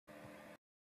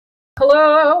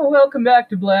Hello, welcome back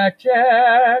to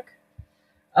Blackjack.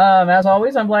 As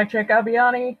always, I'm Blackjack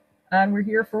Abiani, and we're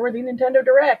here for the Nintendo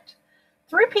Direct.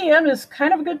 3 p.m. is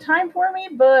kind of a good time for me,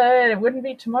 but it wouldn't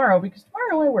be tomorrow because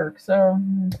tomorrow I work, so.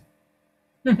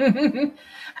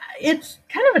 It's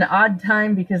kind of an odd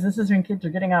time because this is when kids are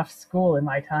getting off school in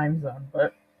my time zone,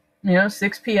 but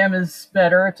 6 p.m. is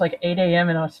better. It's like 8 a.m.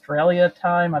 in Australia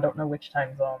time. I don't know which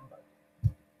time zone, but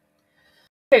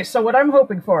okay, so what I'm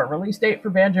hoping for, release date for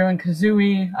Banjo and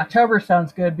Kazooie. October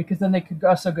sounds good because then they could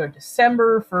also go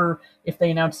December for if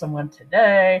they announce someone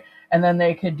today, and then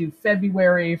they could do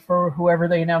February for whoever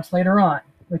they announce later on,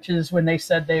 which is when they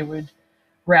said they would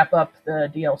wrap up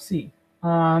the DLC.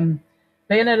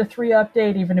 Bayonetta 3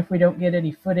 update, even if we don't get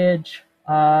any footage.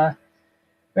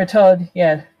 We're told,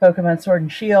 yeah, Pokemon Sword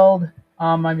and Shield.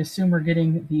 I'm assuming we're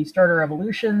getting the starter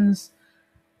evolutions.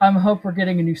 I hope we're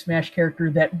getting a new Smash character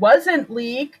that wasn't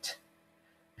leaked.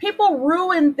 People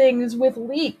ruin things with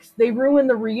leaks. They ruin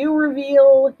the Ryu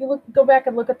reveal. If you go back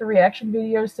and look at the reaction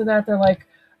videos to that, they're like,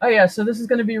 oh yeah, so this is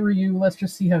going to be Ryu. Let's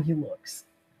just see how he looks.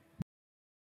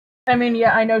 I mean,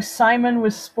 yeah, I know Simon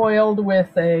was spoiled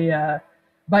with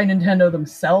by Nintendo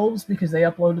themselves because they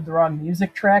uploaded the wrong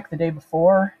music track the day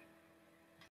before.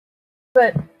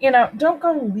 But, don't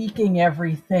go leaking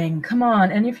everything. Come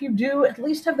on. And if you do, at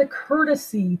least have the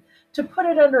courtesy to put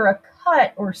it under a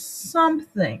cut or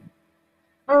something.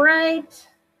 All right?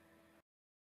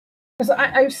 Because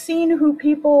I've seen who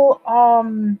people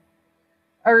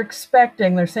are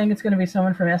expecting. They're saying it's going to be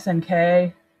someone from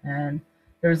SNK. And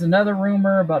there's another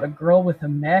rumor about a girl with a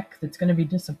mech that's going to be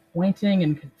disappointing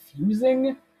and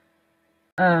confusing.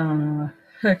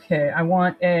 Okay, I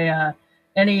want a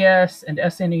NES and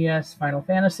SNES Final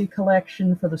Fantasy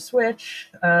collection for the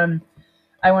Switch. I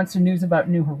want some news about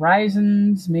New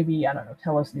Horizons. Maybe, I don't know,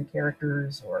 tell us new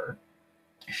characters or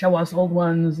show us old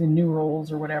ones in new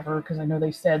roles or whatever, because I know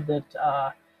they said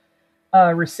that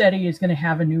Rossetti is going to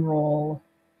have a new role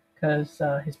because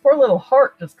his poor little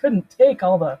heart just couldn't take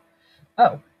all the...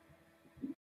 Oh.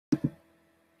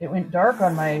 It went dark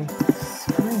on my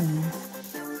screen.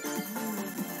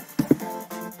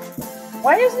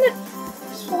 Why isn't it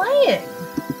playing?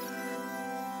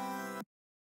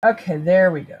 Okay,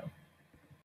 there we go.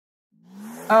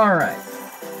 Alright.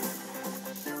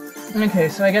 Okay,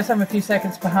 so I guess I'm a few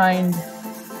seconds behind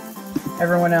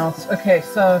everyone else. Okay,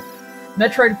 so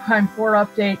Metroid Prime 4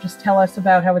 update, just tell us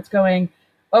about how it's going.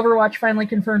 Overwatch finally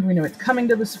confirmed, we know it's coming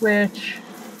to the Switch.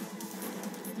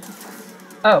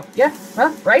 Oh, yeah,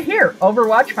 well, right here.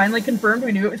 Overwatch finally confirmed,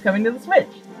 we knew it was coming to the Switch.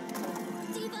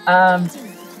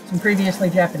 Some previously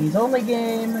Japanese-only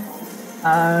game,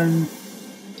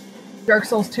 Dark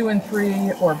Souls 2 and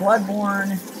 3, or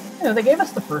Bloodborne. They gave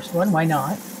us the first one, why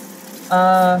not?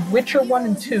 Witcher 1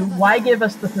 and 2, why give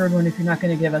us the third one if you're not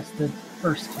going to give us the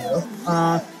first two?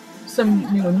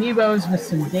 Some new amiibos with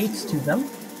some dates to them.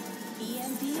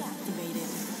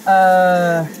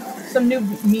 Some new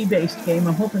me-based game,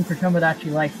 I'm hoping for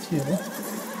Tomodachi Life 2.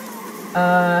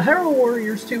 Hyrule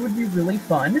Warriors 2 would be really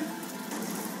fun.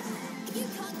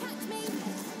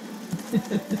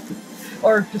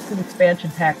 Or just an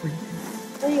expansion pack where you can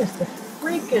play as the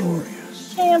freaking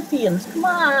champions. Come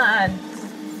on!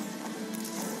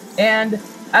 And,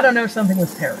 I don't know, something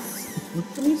with Paris. It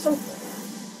looked to me so far.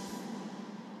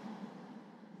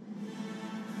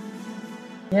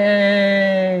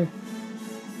 Yay!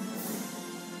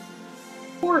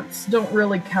 Ports don't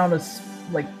really count as,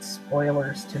 like,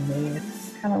 spoilers to me.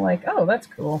 It's kind of like, oh, that's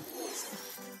cool.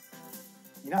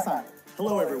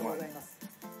 Hello, everyone.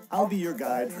 I'll be your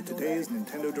guide for today's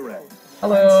Nintendo Direct.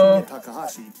 Hello. I'm Shinya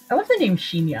Takahashi. I love the name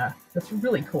Shinya. That's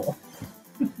really cool.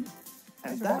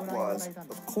 And that was,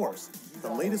 of course,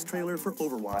 the latest trailer for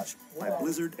Overwatch by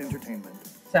Blizzard Entertainment.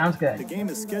 Sounds good. The game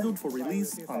is scheduled for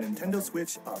release on Nintendo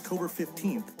Switch October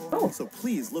 15th, so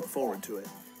please look forward to it.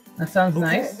 That sounds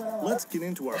nice. Let's get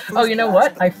into our first Oh, you know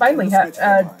what? I finally can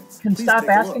stop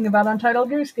asking look. about Untitled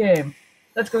Goose Game.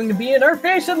 That's going to be in our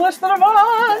face in less than a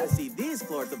month! See these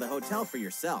floors of the hotel for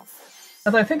yourself.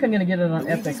 Although I think I'm going to get it on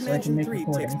Epic Luigi's so I can Mansion make 3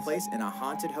 recordings. takes place in a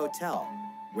haunted hotel,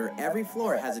 where every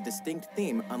floor has a distinct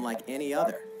theme unlike any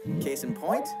other. Case in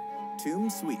point, Tomb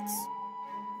Suites.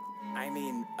 I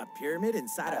mean, a pyramid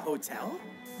inside a hotel?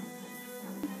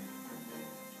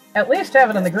 At least have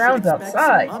it on the grounds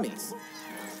outside. Mummies,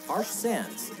 harsh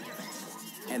sands,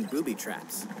 and booby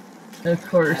traps. Of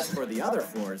course. As for the other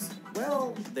floors,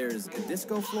 well, there's a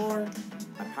disco floor.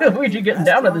 Luigi getting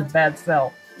down with his bad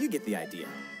self. You get the idea.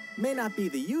 May not be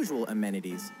the usual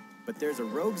amenities, but there's a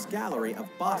rogues gallery of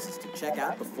bosses to check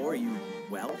out before you,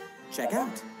 well, check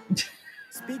out.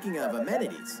 Speaking of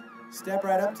amenities, Step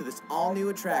right up to this all-new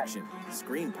attraction,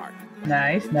 Screen Park.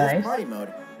 Nice, In nice. this party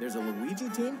mode, there's a Luigi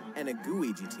team and a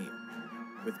Gooigi team.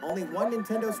 With only one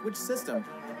Nintendo Switch system,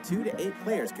 2 to 8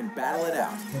 players can battle it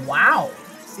out. Wow.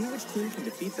 See which team can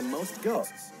defeat the most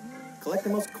ghosts. Collect the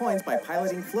most coins by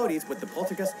piloting floaties with the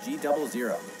Poltergust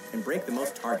G00 and break the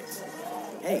most targets.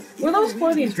 Hey, Were those Luigi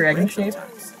floaties needs a break dragon-shaped?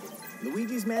 sometimes.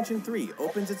 Luigi's Mansion 3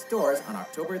 opens its doors on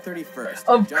October 31st.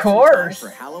 Of just in course. time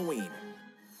for Halloween.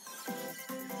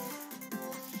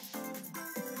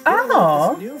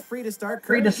 Oh. This new free-to-start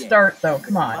Free Kirby to game. start, though.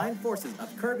 Come on. Combined forces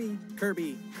of Kirby,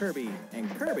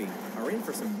 and Kirby are in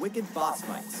for some wicked boss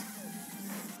fights.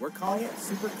 We're calling it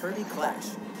Super Kirby Clash.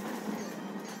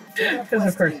 Because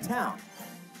of course. In town,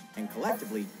 and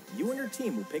collectively, you and your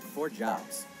team will pick 4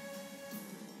 jobs.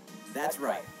 That's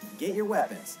right. Get your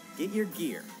weapons, get your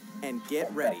gear, and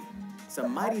get ready.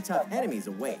 Some mighty tough enemies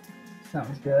await.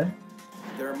 Sounds good.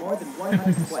 There are more than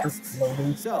 100 quests.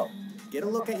 Floaty. So, get a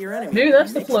look at your enemy. Maybe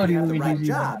that's and the make sure you floaty have the Luigi's right using.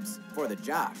 jobs for the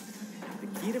job. The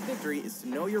key to victory is to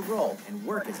know your role and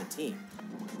work as a team.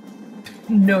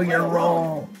 Know your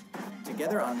role.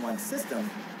 Together on one system,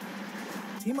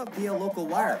 team up via local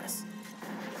wireless,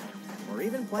 or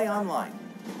even play online.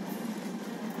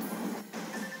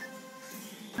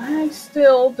 I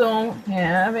still don't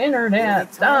have It'll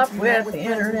internet. take time Stop to unite with the friends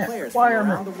and internet players from around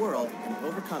requirement. the world and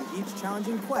overcome each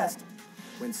challenging quest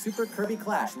when Super Kirby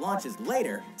Clash launches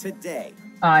later today.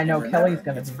 I know And remember, Kelly's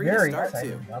going to it's be free to very start,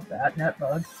 excited too. about that.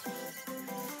 Netbug.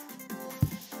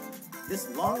 This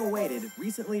long-awaited,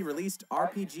 recently released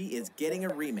RPG is getting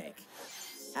a remake.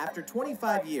 After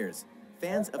 25 years,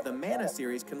 fans of the Mana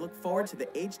series can look forward to the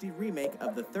HD remake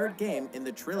of the 3rd game in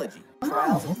the trilogy,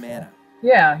 Trials of Mana.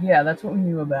 Yeah, that's what we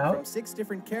knew about. From 6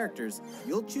 different characters,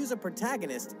 you'll choose a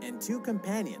protagonist and 2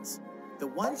 companions. The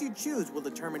ones you choose will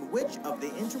determine which of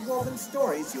the interwoven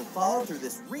stories you'll follow through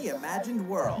this reimagined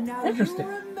world. Now you Interesting.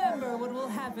 remember what will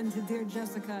happen to dear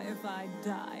Jessica if I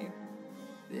die.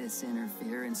 This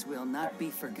interference will not be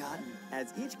forgotten.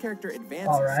 As each character advances,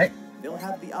 All right. they'll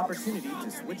have the opportunity to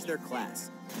switch their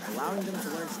class, allowing them to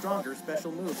learn stronger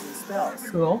special moves and spells.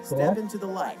 Cool. Step into the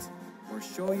light, or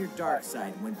show your dark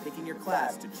side when picking your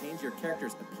class to change your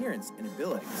character's appearance and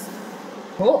abilities.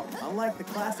 Cool. Unlike the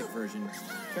classic version,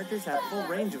 characters have full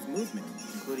range of movement,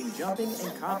 including jumping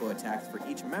and combo attacks for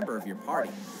each member of your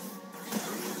party.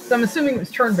 So I'm assuming it was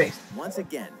turn-based. Once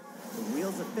again, the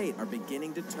wheels of fate are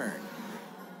beginning to turn.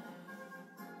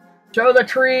 Show the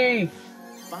tree.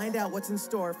 Find out what's in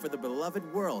store for the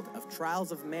beloved world of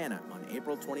Trials of Mana on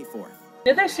April 24th.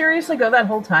 Did they seriously go that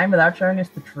whole time without showing us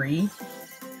the tree?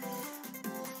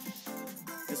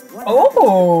 Just what Oh! happened to the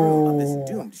crew of this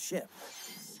doomed ship?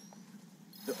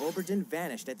 The Aubergine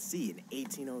vanished at sea in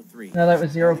 1803. No, that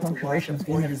was Zero only to wash Punctuation's up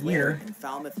 4 game of years the later year. in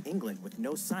Falmouth, England, with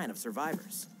no sign of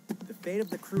survivors. The fate of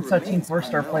the crew I saw Team remains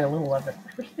 4-Star play a unknown. little of it.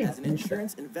 I wish they As an finished it.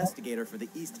 insurance investigator for the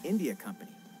East India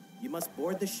Company, you must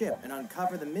board the ship and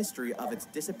uncover the mystery of its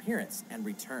disappearance and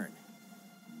return.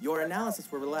 Your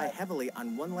analysis will rely heavily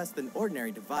on one less than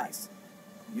ordinary device.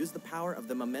 Use the power of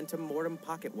the Momentum Mortem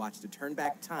pocket watch to turn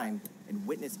back time and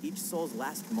witness each soul's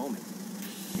last moment.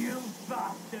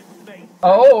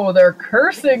 Oh, they're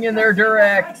cursing in their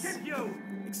directs.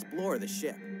 Explore the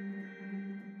ship.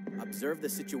 Observe the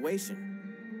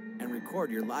situation and record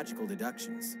your logical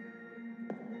deductions.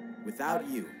 Without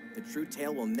you, the true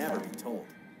tale will never be told.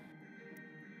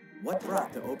 What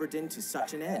brought the Aubergine to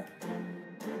such an end?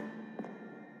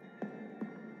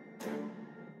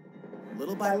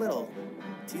 Little by little,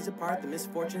 tease apart the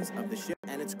misfortunes of the ship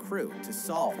and its crew to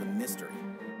solve the mystery.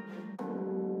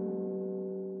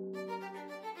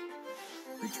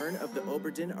 Return of the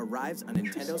Aubergine arrives on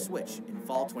Nintendo Switch in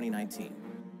fall 2019.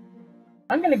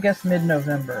 I'm gonna guess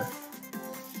mid-November.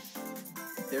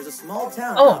 There's a small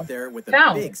town Oh, out there with a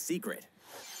town. big secret.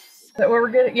 Is that where we're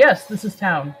getting? Yes, this is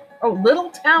town. Oh, Little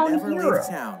Town Never Hero. leave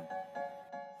town.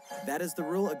 That is the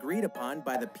rule agreed upon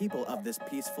by the people of this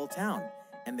peaceful town,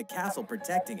 and the castle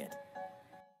protecting it.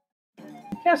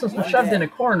 The castle's One shoved day. in a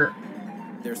corner.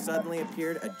 There suddenly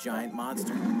appeared a giant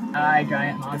monster. Aye,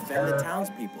 giant To defend the monster.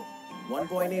 townspeople, one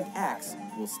boy named Axe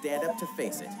will stand up to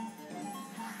face it.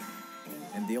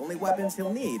 And the only weapons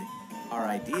he'll need are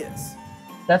ideas.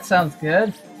 That sounds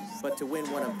good. But to win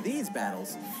one of these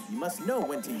battles, you must know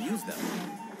when to use them.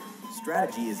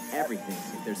 Strategy is everything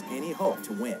if there's any hope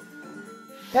to win.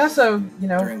 Yeah, so, you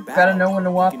know, During gotta battle, know when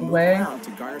to walk you can move away, around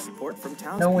to garner support from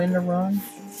townspeople. know when to run.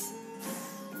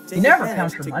 Take You never advantage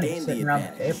count your to money gain sitting the around the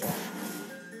advantage. table.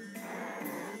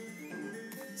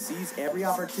 Seize every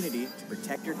opportunity to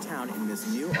protect your town in this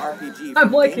new RPG. I'm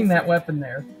from liking Game that Freak. weapon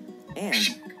there. And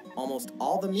almost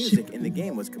all the music in the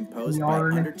game was composed by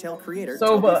Yarn. Undertale creator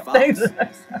Soba, Toby thanks.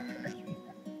 Fox.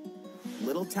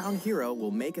 Little Town Hero will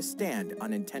make a stand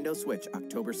on Nintendo Switch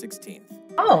October 16th.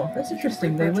 Oh, that's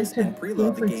interesting. They Purchase listed and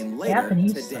preload the game later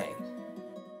Japanese today.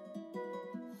 site.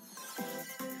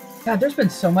 God, there's been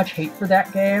so much hate for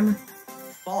that game.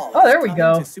 Fall Oh, there is we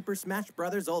coming go. to Super Smash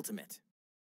Bros. Ultimate.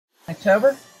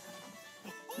 October?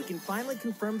 We can finally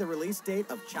confirm the release date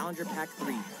of Challenger Pack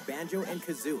 3, Banjo and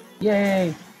Kazooie.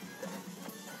 Yay.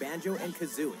 Banjo and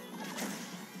Kazooie.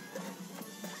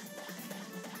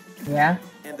 Yeah?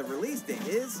 And the release date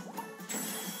is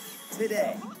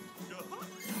today.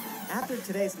 After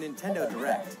today's Nintendo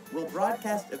Direct, we'll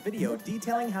broadcast a video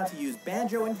detailing how to use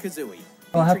Banjo and Kazooie,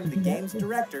 I'll have featuring to the do that game's too.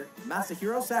 director,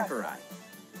 Masahiro Sakurai.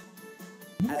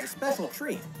 As a special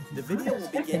treat, the video will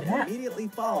begin immediately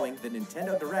following the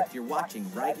Nintendo Direct you're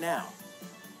watching right now.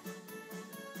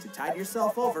 To tide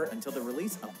yourself over until the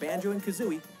release of Banjo and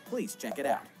Kazooie, please check it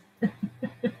out.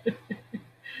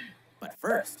 But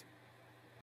first...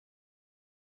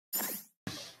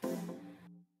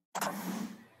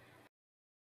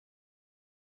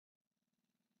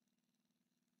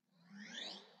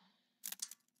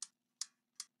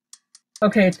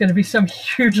 Okay, it's gonna be some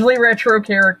hugely retro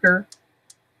character.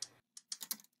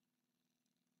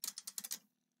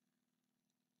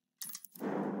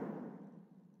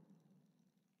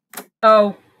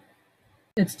 Oh.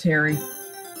 It's Terry.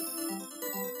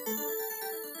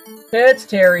 It's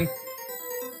Terry.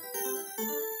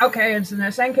 Okay, it's an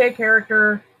SNK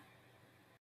character.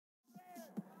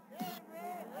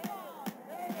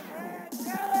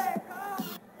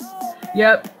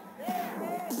 Yep.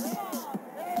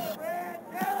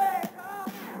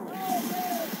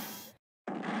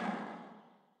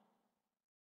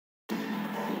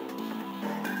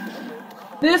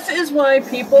 This is why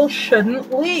people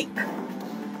shouldn't leak.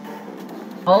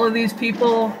 All of these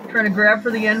people trying to grab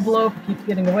for the envelope, keep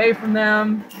getting away from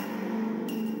them.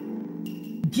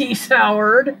 Geese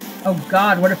Howard. Oh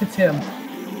god, what if it's him?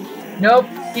 Nope,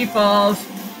 he falls.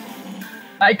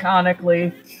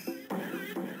 Iconically.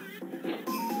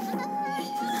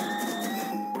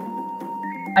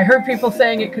 I heard people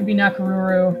saying it could be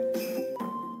Nakaruru.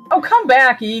 Oh, come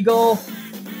back, Eagle.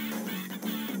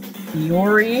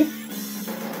 Iori.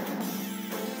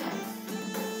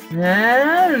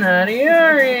 Nah, not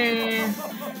Iori.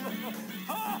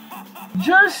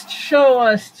 Just show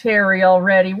us Terry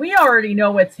already. We already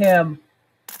know it's him.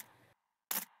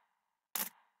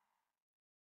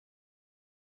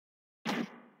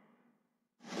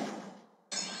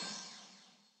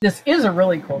 This is a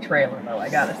really cool trailer, though, I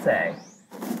gotta say.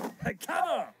 Hey, come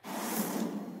on!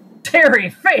 Terry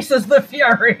faces the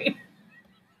Fury!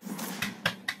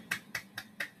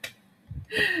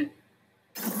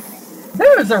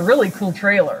 That was a really cool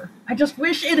trailer. I just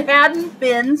wish it hadn't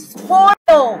been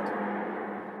spoiled!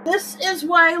 This is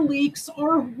why leaks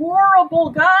are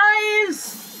horrible,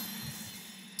 guys!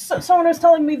 Someone was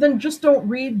telling me, then just don't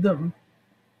read them.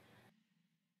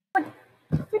 Like,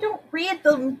 if we don't read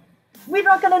them, we're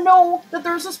not gonna know that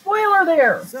there's a spoiler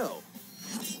there! So,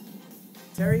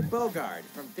 Terry Bogard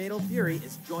from Fatal Fury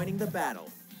is joining the battle.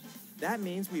 That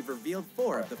means we've revealed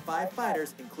 4 of the 5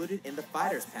 fighters included in the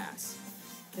Fighters Pass.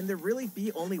 Can there really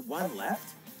be only one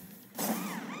left?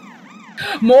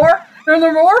 More? Are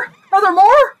there more? Are there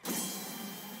more?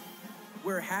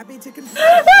 We're happy to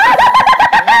confirm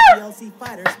DLC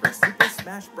fighters for Super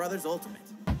Smash Bros. Ultimate.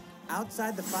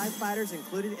 Outside the 5 fighters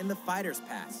included in the Fighters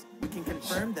Pass, we can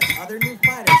confirm that other new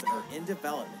fighters are in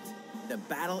development. The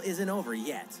battle isn't over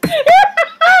yet.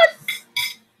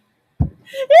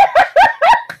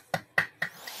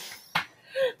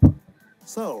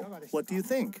 So, what do you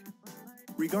think?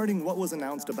 Regarding what was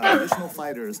announced about additional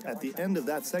fighters at the end of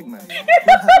that segment,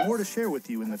 we'll have more to share with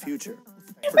you in the future.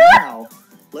 For now,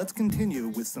 let's continue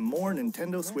with some more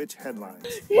Nintendo Switch headlines.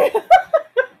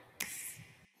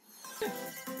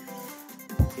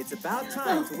 It's about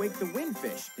time to wake the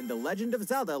Windfish in The Legend of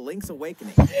Zelda Link's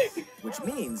Awakening, which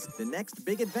means the next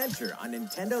big adventure on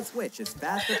Nintendo Switch is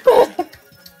fast approaching.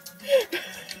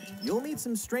 You'll meet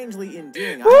some strangely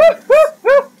endearing items,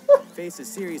 face a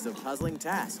series of puzzling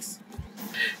tasks,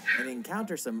 and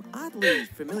encounter some oddly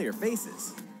familiar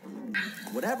faces.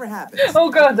 Whatever happens, Oh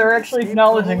god, they're actually escape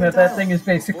acknowledging Holy that that Dial thing is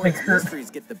basically before its Kurt. mysteries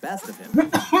get the best of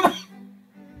him.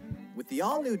 With the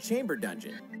all-new Chamber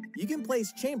Dungeon, you can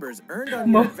place chambers earned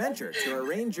on your adventure to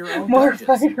arrange your own More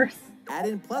dungeons. fighters. Add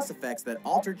in plus effects that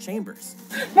alter chambers.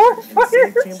 More And save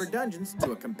fighters. Chamber Dungeons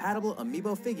to a compatible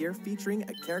amiibo figure featuring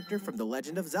a character from the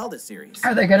Legend of Zelda series.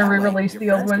 Are they gonna That way, re-release your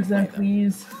the old friends can ones then, play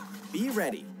them. please? Be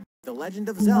ready. The Legend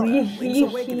of Zelda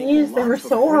Link's Awakening will They were launch so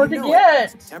before hard you to know it get.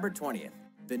 on September 20th.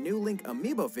 The new Link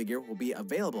amiibo figure will be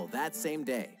available that same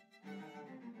day.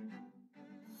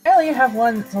 I only have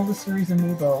one Zelda series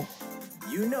amiibo.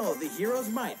 You know the hero's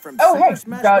might from Oh, Super hey,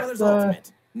 Smash got Bros. the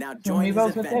Ultimate. Now join his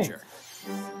amiibos with adventure.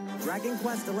 Dragon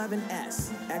Quest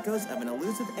XI-S, Echoes of an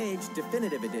Elusive Age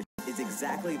Definitive Edition, is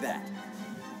exactly that.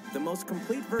 The most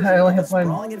complete version I only of a have one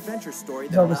sprawling adventure story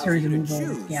that Zelda allows series you to amiibo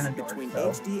with choose Ganondorf, between so.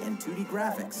 HD and 2D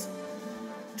graphics.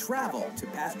 Travel to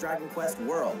past Dragon Quest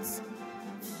worlds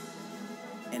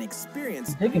and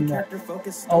experience Digging that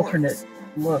character-focused alternate stories.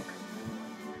 look.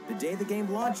 The day the game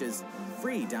launches,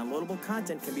 free downloadable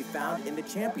content can be found in the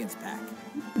Champions Pack,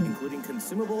 including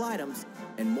consumable items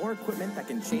and more equipment that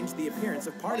can change the appearance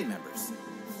of party members.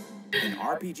 An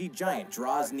RPG giant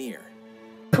draws near.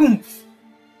 Boom!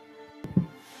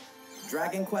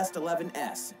 Dragon Quest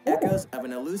XI-S, Echoes of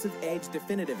an Elusive Age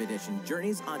Definitive Edition,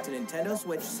 journeys onto Nintendo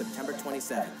Switch September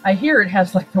 27th. I hear it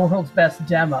has like the world's best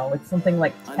demo. It's something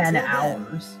like 10 Until then,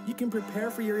 hours. you can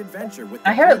prepare for your adventure with the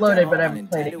I have it free loaded, demo but I on haven't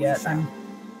played it Nintendo yet. eShop. I'm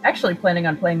actually planning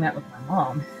on playing that with my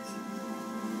mom.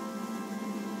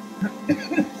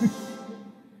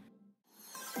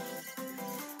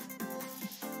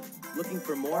 Looking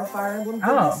for more Fire Emblem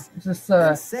Oh, goodies? is this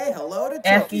Then say hello to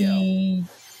Tokyo. FE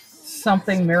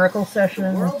something miracle The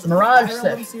session? worlds Mirage of the Fire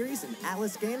Emblem session. series and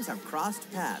Atlas games have crossed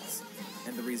paths,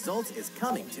 and the result is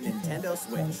coming to Nintendo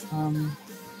Switch.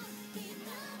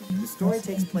 The story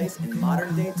takes place in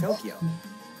modern-day Tokyo,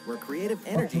 where creative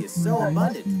energy is so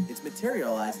abundant, it's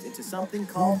materialized into something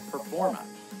called Performa,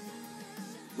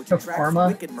 which attracts Performa?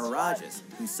 wicked mirages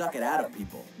who suck it out of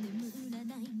people.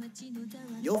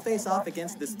 You'll face off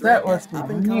against this threat That was as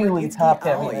up-and-comer really Itsuki top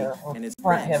heavy Aoi there, or and his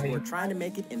front friends heavy. who are trying to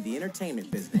make it in the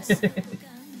entertainment business.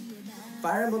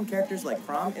 Fire Emblem characters like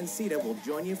Prom and Sita will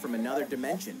join you from another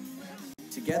dimension.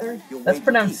 Together, you'll That's wage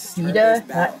pronounced deep, Sita, turn-based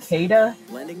not battles, Kada.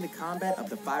 blending the combat of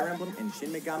the Fire Emblem and Shin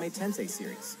Megami Tensei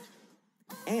series.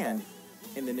 And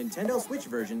in the Nintendo Switch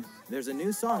version, there's a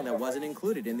new song that wasn't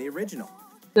included in the original.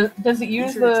 Does it Be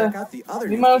use sure to check the out the other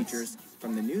new emotes? features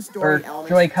from the new story Or elements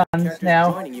Joy-Cons to characters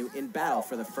now? joining you in battle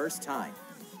for the first time.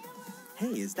 Hey,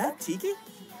 is that Tiki?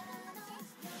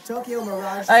 Tokyo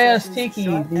Mirage I asked Sessions Tiki,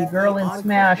 Short the FE girl in Encore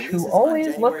Smash who releases on always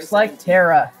January looks like 17th.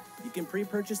 Terra. You can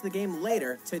pre-purchase the game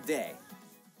later today.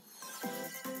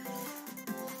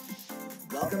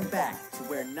 Welcome back to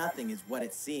where nothing is what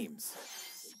it seems.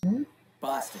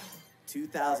 Boston,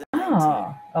 2019.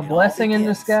 Ah, a It all blessing in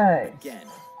begins disguise. Again,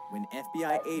 when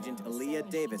FBI agent Aaliyah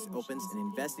Davis opens an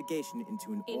investigation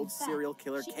into an old serial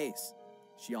killer case.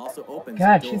 She also opens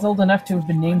God, a door she's old enough to have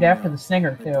been named after the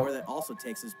singer, a door too. that also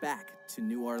takes us back to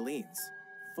New Orleans,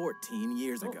 14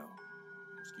 years ago.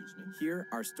 Excuse me. Here,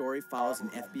 our story follows an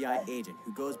FBI agent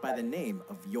who goes by the name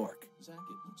of York. Zach,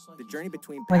 it looks like The journey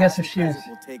between I guess past and if she was-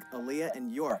 present will take Aaliyah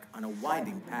and York on a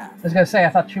winding path. I was gonna say, I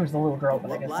thought she was the little girl, But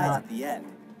but I what guess lies not. at the end?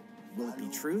 Will it be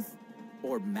truth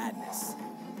or madness?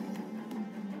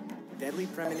 Deadly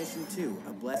Premonition 2,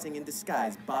 A Blessing in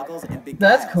Disguise, boggles and beguiles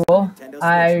That's cool. Nintendo Switch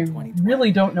I in 2020.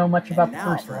 really don't know much about And the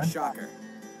now first for a one. shocker.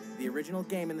 The original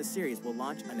game in the series will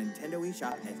launch on Nintendo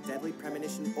eShop as Deadly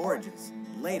Premonition Origins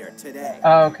later today.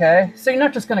 Okay, so you're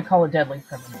not just gonna call it Deadly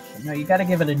Premonition. No, you gotta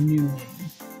give it a new name.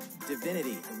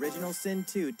 Divinity Original Sin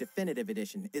 2 Definitive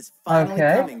Edition is finally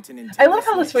Okay. coming to Nintendo I love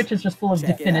how the Switch. Switch is just full of Check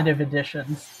it out. definitive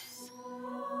editions.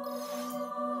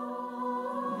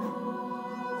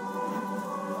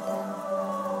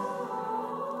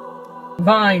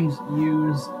 Vines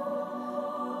use.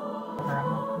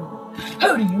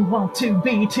 Who do you want to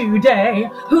be today?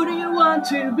 Who do you want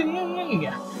to be?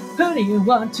 Who do you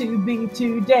want to be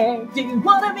today? Do you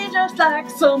want to be just like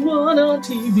someone on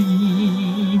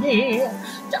TV?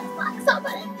 Just like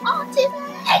somebody on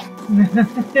TV!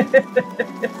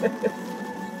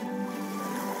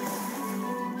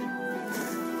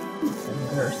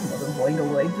 There are some other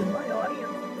Boingoids in my audience.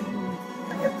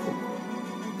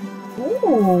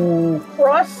 Ooh,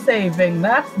 cross-saving.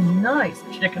 That's nice,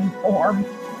 chicken form.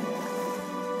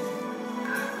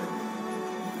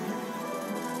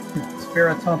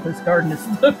 Spiritompa's garden is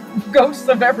the ghosts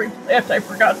of every plant I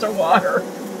forgot to water.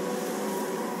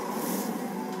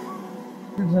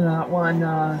 There's not one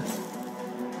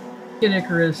Kid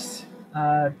Icarus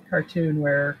cartoon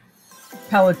where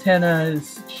Palutena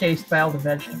is chased by all the Now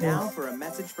vegetables. for a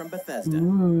message from Bethesda.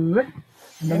 Ooh, Hey,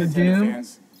 another Nintendo Doom.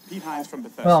 fans, Pete Hines from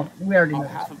Bethesda. Well, we already On know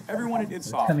behalf this. of everyone at id coming to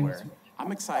Software, Switch.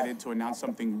 I'm excited to announce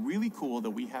something really cool that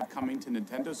we have coming to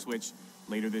Nintendo Switch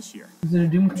later this year. Is it a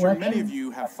Doom I'm sure many collection? of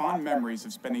you have fond memories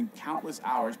of spending countless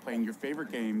hours playing your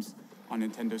favorite games on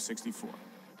Nintendo 64.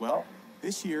 Well,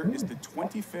 this year is the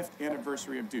 25th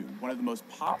anniversary of Doom, one of the most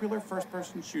popular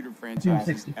first-person shooter franchises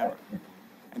 64. ever.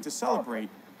 And to celebrate,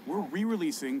 we're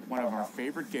re-releasing one of our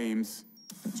favorite games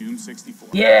Doom 64.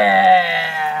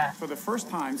 Yeah! For the first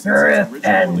time since its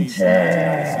original release in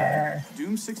Enter. 1997,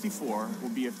 Doom 64 will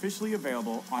be officially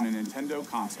available on a Nintendo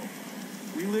console.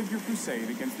 Relive your crusade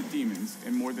against the demons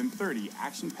in more than 30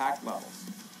 action-packed levels.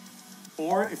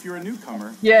 Or if you're a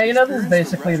newcomer, Yeah, you know, this is experience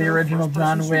basically the retro original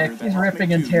first-person John Wick. shooter that He's helped ripping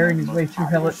make and Doom tearing one his of the way most through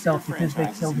hell popular itself shooter because they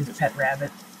franchises killed in his history. pet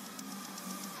rabbit.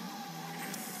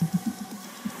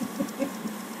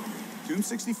 Doom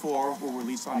 64 will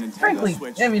release on Nintendo Frankly,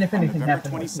 Switch I mean, if on anything November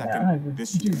happened with that, 22nd I would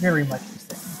this do year. very much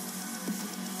the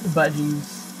same. The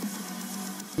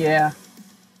budgies. Yeah.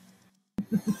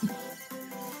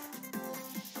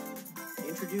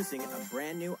 Introducing a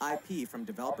brand new IP from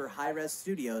developer Hi-Res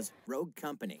Studios, Rogue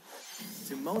Company.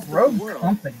 To most of Rogue the world,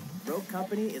 Company. Rogue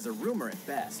Company is a rumor at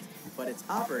best, but its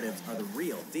operatives are the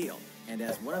real deal. And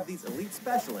as one of these elite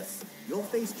specialists, you'll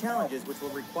face challenges which will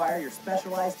require your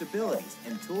specialized abilities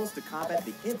and tools to combat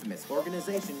the infamous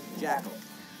organization Jackal.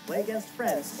 Play against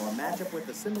friends or match up with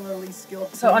a similarly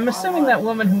skilled So team I'm assuming online that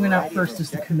woman who went out with a variety of first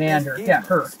is the objective-based commander. game Yeah,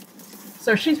 her. modes.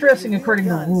 So she's If dressing you wield according to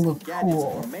the guns, rule of gadgets, cool.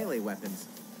 or melee weapons,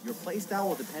 your playstyle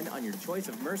will depend on your choice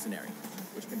of mercenary,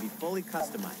 which can be fully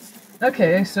customized.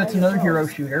 Okay, so it's Plenty of another hero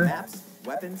roles, shooter. Maps,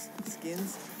 weapons,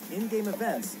 skins, in-game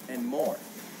events, and more.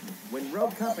 When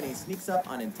Rogue Company sneaks up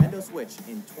on Nintendo Switch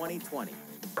in 2020.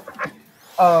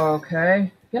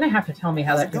 Okay. You're gonna have to tell me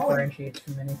how How's that it going? differentiates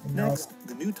from anything else. Next,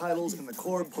 the new titles in the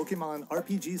core Pokemon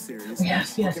RPG series.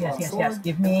 Yes. Pokemon Sword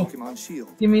Give and me Pokemon Shield.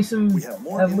 some We have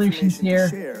more evolutions information here.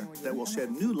 to share that will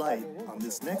shed new light on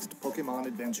this next Pokemon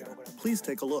adventure. Please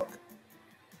take a look.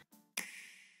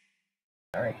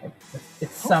 Alright,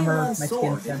 it's summer, Pokemon my skin's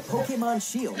Sword and sensitive.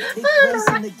 Pokemon Shield take place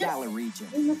in the Galar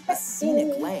region, a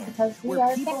scenic land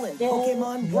where people and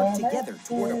Pokemon work together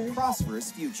toward a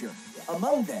prosperous future.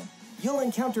 Among them, you'll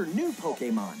encounter new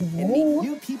Pokemon and meet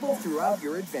new people throughout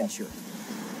your adventure.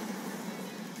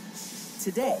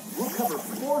 Today, we'll cover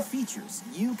 4 features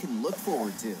you can look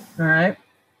forward to. Alright.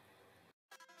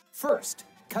 First,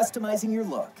 customizing your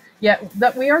look. Yeah,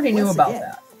 that we already knew Once about again,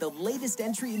 that. the latest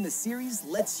entry in the series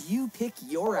lets you pick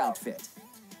your outfit.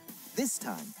 This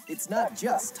time, it's not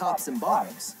just tops and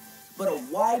bottoms, but a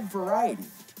wide variety,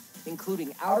 including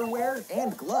outerwear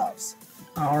and gloves.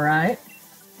 Alright.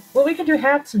 Well, we could do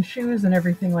hats and shoes and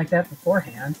everything like that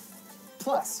beforehand.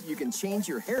 Plus, you can change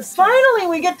your hairstyle Finally,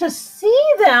 we get to see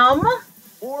them!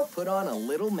 or put on a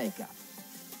little makeup.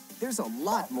 There's a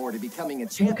lot more to becoming a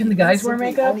champion Can the guys than wear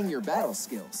simply makeup? honing your battle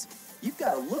skills. You've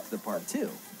got to look the part too,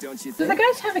 don't you Do think? the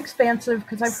guys have expansive?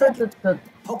 Because I've heard that the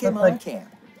Pokemon like, Camp.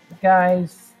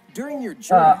 guys' During your journey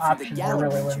through the options are Galar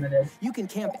really region, limited. you can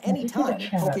camp Did you anytime get at a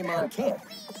chat? Pokemon Camp.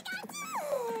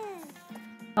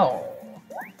 Oh.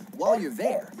 While you're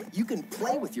there, you can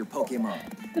play with your Pokemon.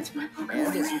 It's my And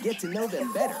Pokemon. as you get to know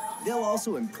them better, they'll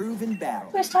also improve in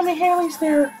battle. Please tell me Haley's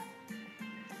there.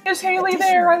 Is Haley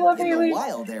there? I love in Haley. the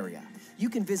wild area,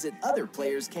 you can visit other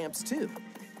players' camps too.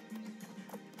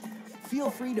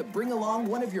 Feel free to bring along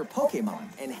one of your Pokemon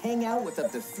and hang out with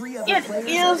up to 3 other It players.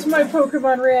 is at a my time.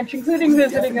 Pokemon Ranch, including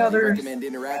visiting Definitely others. recommend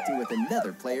interacting with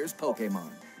another player's Pokemon.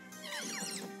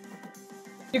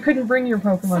 You couldn't bring your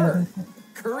Pokemon. Third,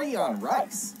 curry on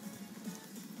rice.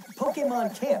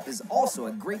 Pokemon Camp is also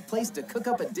a great place to cook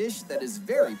up a dish that is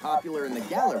very popular in the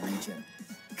Galar region.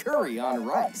 Curry on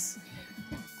rice.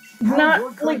 How your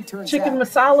Not curry like turns chicken out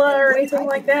masala and or what anything type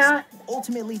like it is that.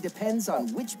 ultimately depends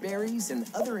on which berries and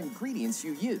other ingredients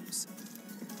you use.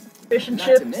 Fish and Not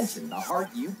chips. to mention the heart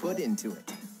you put into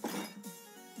it.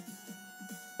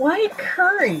 White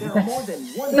curry. There are more than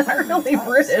That's 100 not really types.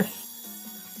 British.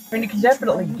 I mean, you can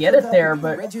definitely One you get cook it up there, will be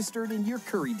but registered in your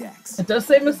curry decks. it does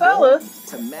say masala.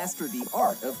 To master the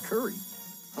art of curry.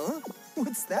 Huh?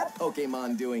 What's that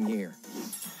Pokemon doing here?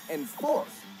 And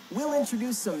fourth, we'll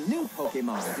introduce some new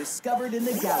Pokemon discovered in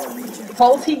the Galar region.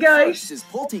 Poltegeist? First is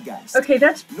Poltegeist. Okay,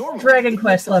 that's Normally, Dragon it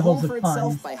Quest makes a home levels for of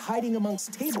itself fun. by hiding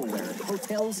amongst tableware at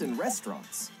hotels and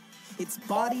restaurants. Its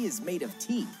body is made of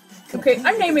tea. Okay, complete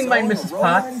I'm with naming its mine own Mrs. aroma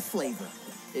Potts. and flavor.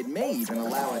 It may even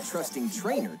allow a trusting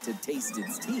trainer to taste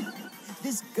its tea.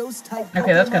 This ghost-type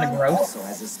Okay, that's kinda Pokemon gross, also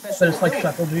has a special but it's like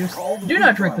ability shuckle juice. called Do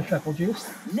not drink the Weak shuckle juice.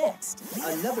 Next,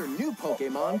 another new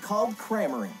Pokemon called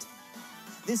Cramorant.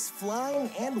 This flying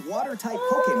and water-type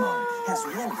Pokemon has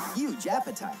one huge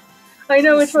appetite. I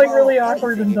know It will it's like really swallow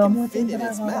awkward anything and it can dumb fit looking, in but I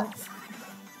its love it. mouth.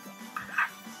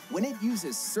 When it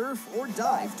uses surf or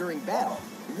dive during battle,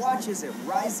 watch as it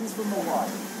rises from the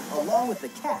water, along with the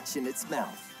catch in its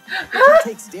mouth. If it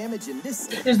takes damage in this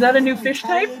state, Is that a new it will fish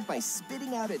type? retaliate by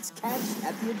spitting out its catch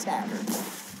at the attacker.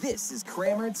 This is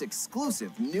Cramorant's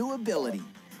exclusive new ability,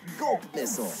 Gulp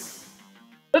Missile.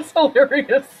 That's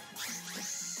hilarious.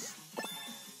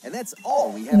 And that's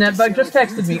all we have to Netbug share just with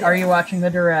texted me, today. are you watching the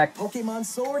direct? Pokemon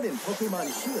Sword and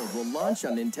Pokemon Shield will launch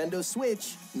on Nintendo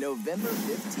Switch November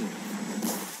 15th.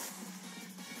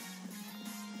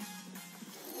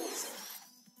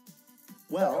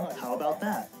 Well, how about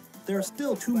that? There are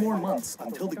still 2 more months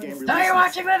until the game releases. Are you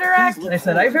watching the direct? Please look I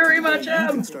said, I forward to very the much day You am.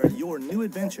 can start your new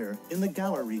adventure in the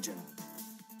Galar region.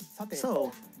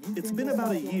 So, it's been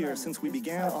about a year since we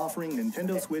began offering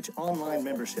Nintendo Switch Online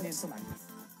memberships.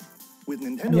 With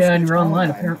Nintendo Yeah, and Switch your online Online,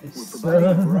 apparently we're providing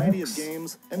a variety of sucks.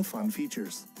 games and fun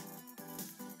features.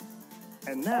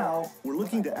 And now, we're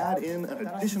looking to add in an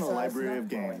additional library of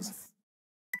games.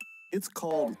 It's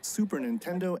called Super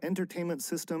Nintendo Entertainment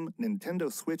System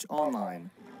Nintendo Switch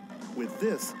Online. With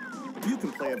this, you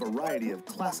can play a variety of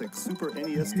classic Super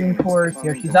NES Green games. Forest, on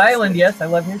Yoshi's Nintendo Island, Switch. yes, I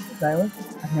love Yoshi's Island.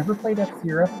 I've never played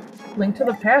F-Zero. Link to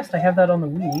the Past, I have that on the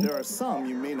Wii. There are some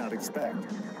you may not expect,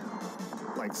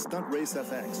 like Stunt Race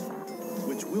FX,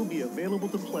 which will be available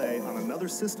to play on another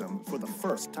system for the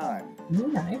first time. Ooh,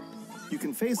 nice. You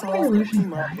can face What off or Illusion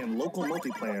team up Pack? in local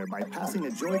multiplayer by passing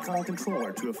a Joy-Con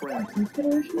controller to a friend.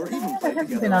 Illusion Or even Pack? I play haven't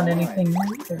together been on online. anything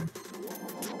new either.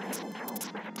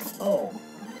 Oh,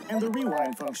 and the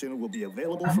rewind function will be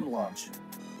available from launch.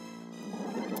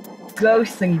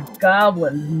 Ghosts and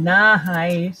Goblins,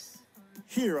 nice.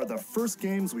 Here are the first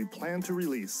games we plan to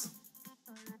release.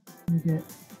 Okay.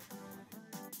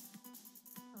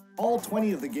 All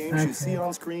 20 of the games you Okay. see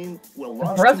on screen will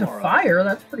launch Breath tomorrow. of Fire,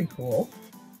 that's pretty cool.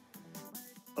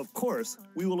 Of course,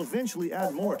 we will eventually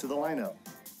add more to the lineup.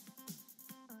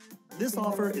 This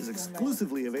offer is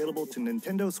exclusively available to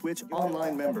Nintendo Switch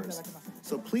Online members,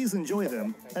 so please enjoy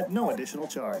them at no additional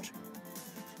charge.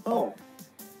 Oh,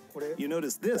 you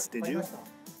noticed this, did you?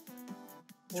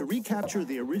 To recapture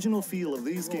the original feel of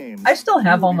these games, I still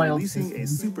have we will all be my old releasing a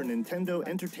systems. Super Nintendo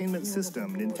Entertainment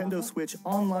System Nintendo Switch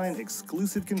Online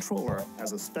exclusive controller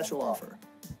as a special offer.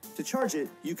 To charge it,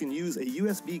 you can use a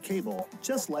USB cable,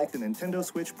 just like the Nintendo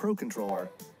Switch Pro controller.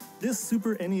 This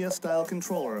Super NES-style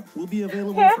controller will be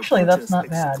available Hey, actually, for that's purchase not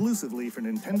bad. exclusively for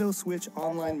Nintendo Switch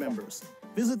Online members.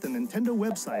 Visit the Nintendo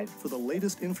website for the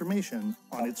latest information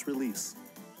on its release.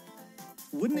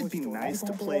 Wouldn't it be nice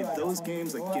to play those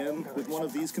games again with one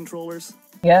of these controllers?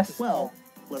 Yes. Well,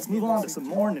 let's move on to some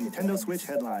more Nintendo Switch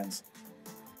headlines.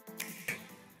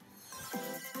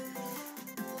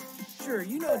 Sure,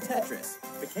 you know Tetris,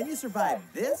 but can you survive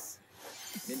this?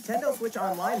 Nintendo Switch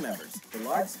Online members, the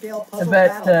large-scale I puzzle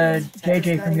bet battle game, JJ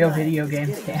Tetris from Yo 99 Video is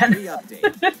Games getting a can. free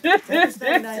update. Tetris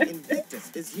 99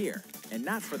 Invictus is here, and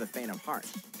not for the faint of heart.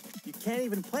 You can't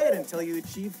even play it until you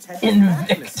achieve Tetris Maximus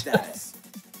Invictus. status.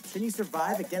 Can you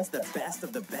survive against the best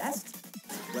of the best?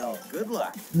 Well, good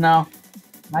luck. No,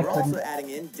 I We're couldn't. also adding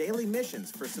in daily missions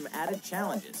for some added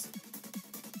challenges.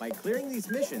 By clearing these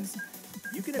missions,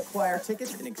 you can acquire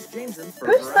tickets and exchange them for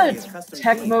a Who's variety of the custom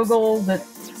tech games. mogul that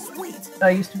Sweet!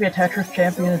 used to be a Tetris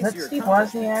champion? Is that These are Steve your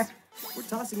Wozniak? We're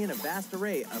tossing in a vast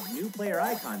array of new player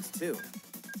icons too.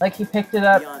 Like he picked it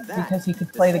up Beyond that, because he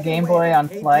could play the second Game wave Boy of on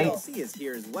Flight. KDLC is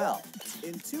here as well.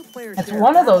 In two-player It's shared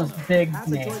one of battle those mode, big pass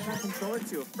a names. Joy-Con controller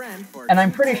to a friend for And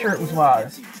I'm two pretty players sure it was to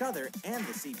Woz. against each other and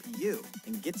the CPU,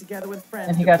 and get together with friends.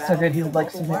 And he to got so battle good he via would, like,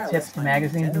 local submit wireless tips to on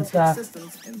magazines and Nintendo Switch stuff.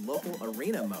 systems in local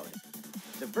arena mode.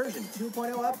 The version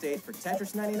 2.0 update for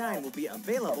Tetris 99 will be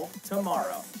available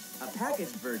tomorrow. A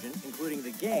packaged version, including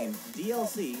the game,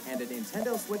 DLC, and a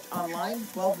Nintendo Switch Online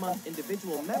 12-month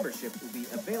individual membership will be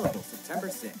available September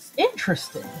 6th.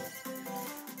 Interesting.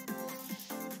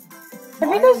 Have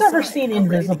you guys ever seen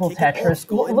Invisible Tetris?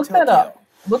 Look that up.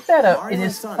 Look that up. It Mario and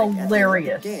is Sonic at the Olympic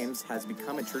hilarious. Games has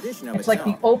become a tradition of It's its like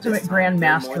the own. ultimate This time,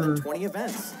 there are more than grandmaster. 20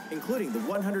 events, including the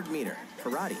 100-meter,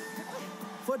 karate,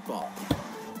 football,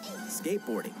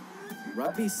 skateboarding,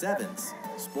 rugby sevens,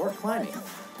 sport climbing,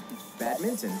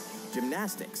 badminton,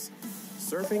 gymnastics,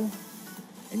 surfing,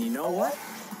 and you know what?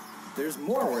 There's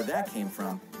more where that came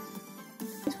from.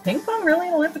 Is ping pong really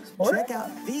an Olympic sport? Check out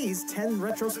these 10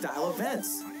 retro-style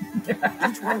events.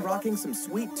 Each one rocking some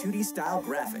sweet 2D style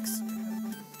graphics.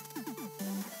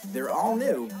 They're all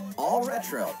new, all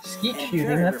retro, Skeet and shooting,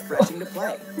 very that's refreshing to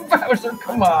play. Bowser,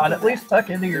 come on, at least tuck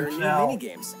into There are your new shell.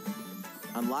 mini-games,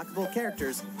 unlockable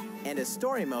characters, and a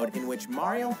story mode in which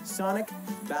Mario, Sonic,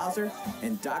 Bowser,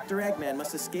 and Dr. Eggman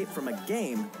must escape from a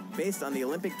game based on the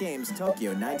Olympic Games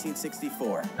Tokyo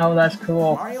 1964. Oh, that's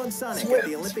cool. Mario and Sonic Swim, at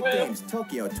the Olympic swim. Games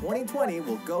Tokyo 2020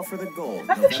 will go for the gold.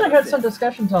 I've actually November had some 5th.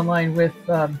 discussions online with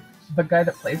the guy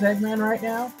that plays Eggman right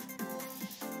now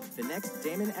The next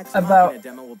Damon X about Machina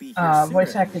demo will be here sooner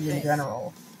voice than acting you in think.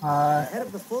 general. Ahead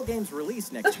of the full game's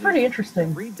release next That's week, pretty the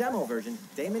interesting. free demo version,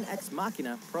 Damon X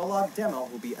Machina Prologue Demo,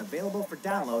 will be available for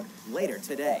download later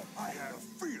today.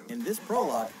 In this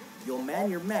prologue, You'll man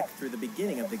your mech through the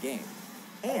beginning of the game.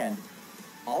 And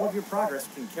all of your progress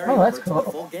can carry Oh, that's over to cool.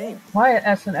 the full game. Why at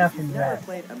S and F If and you've never Z?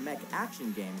 played a mech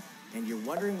action game and you're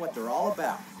wondering what they're all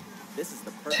about, this is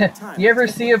the perfect time. You ever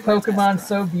to see a take one for Pokemon test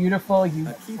so beautiful you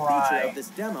drive. A key feature cry? of this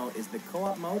demo is the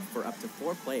co-op mode for up to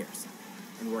 4 players,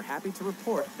 and we're happy to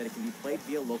report that it can be played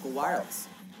via local wireless.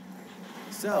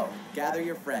 So, gather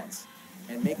your friends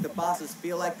and make the bosses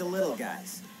feel like the little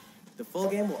guys. The full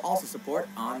game will also support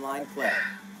online play.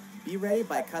 Be ready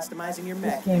by customizing your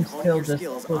mech game and honing still your just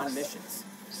skills looks on missions.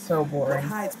 So What boring.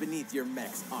 hides beneath your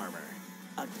mech's armor?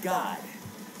 A god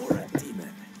or a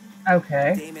demon?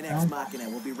 Okay. Demon Ex Well, Machina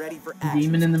will be ready for action.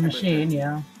 Demon in the September Machine, 13th.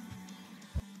 yeah.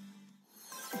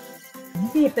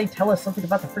 Maybe if they tell us something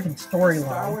about the freaking Star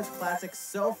storyline. Wars classic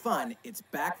so fun, it's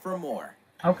back for more.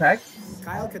 Okay.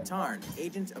 Kyle Katarn,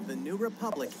 agent of the New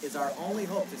Republic, is our only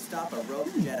hope to stop a rogue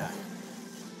Jedi.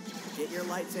 Get your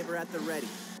lightsaber at the ready.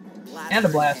 Blaster And a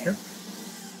in blaster. hand,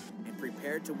 and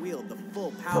prepare to wield the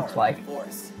full power Looks like. of the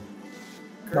Force.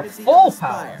 The Courtesy full of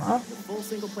power, Aspire, huh? The full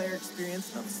single-player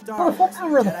experience of Star Well, the full Wars,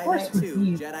 power of the Jedi Force Knight would 2,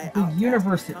 be Jedi the Outcast,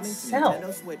 universe coming to itself.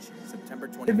 Nintendo Switch September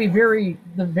 24th. It'd be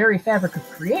the very fabric of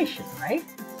creation, right?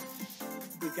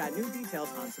 We've got new details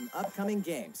on some upcoming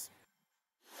games.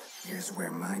 Here's where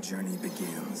my journey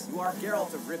begins. You are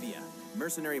Geralt of Rivia,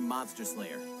 mercenary monster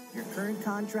slayer. Your current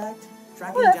contract?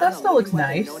 Tracking Well, that down still a looks living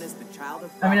weapon nice. known as the Child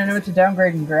of I mean, I know Prophecy. it's a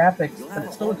downgrade in graphics, You'll but have it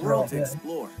a still whole looks really world to good.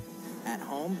 explore, at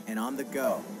home and on the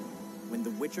go. When The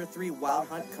Witcher 3 Wild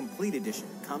Hunt Complete Edition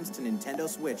comes to Nintendo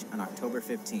Switch on October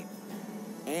 15th.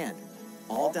 And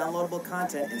all downloadable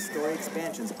content and story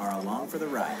expansions are along for the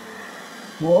ride.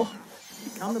 Cool.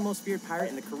 Become the most feared pirate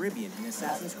in the Caribbean in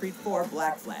Assassin's Creed 4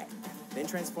 Black Flag. Then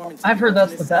transform into I've heard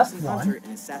that's the best Assassin one. Hunter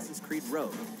in Assassin's Creed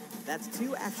Rogue. That's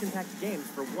 2 action-packed games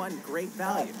for one great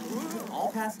value.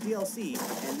 All past DLC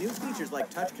and new features like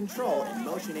touch control and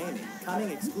motion aiming,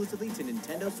 coming exclusively to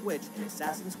Nintendo Switch in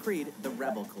Assassin's Creed The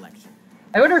Rebel Collection.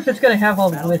 I wonder if it's going to have all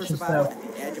the Battle for glitches, survival though.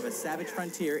 at the edge of a savage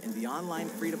frontier in the online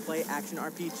free-to-play action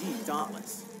RPG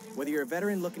Dauntless. Whether you're a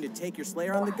veteran looking to take your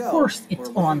Slayer on the go, course or it's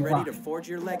one ready to online. forge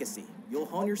your legacy, you'll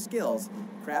hone your skills,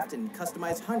 craft and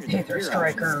customize hundreds of Aether gear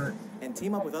Striker. options, and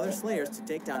team up with other Slayers to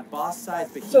take down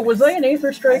boss-sized behemoths. So was I an Aether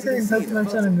As Striker you in can see, the Pokemon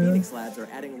folks Sun at and Moon? Phoenix Labs are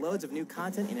adding loads of new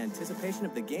content in anticipation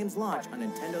of the game's launch on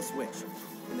Nintendo Switch.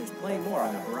 And there's plenty more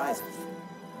on the horizon.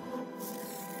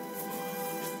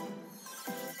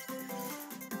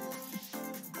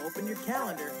 Open your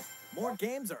calendar. More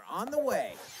games are on the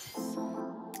way.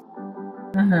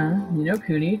 You know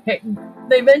Cooney. Hey,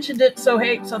 they mentioned it, so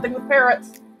hey, something with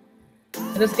parrots.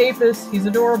 And Escapist, he's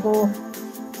adorable.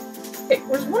 Hey,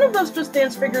 was one of those Just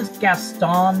Dance figures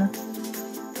Gaston?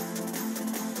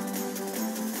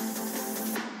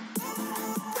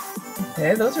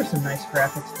 Okay, those are some nice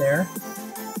graphics there.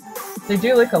 They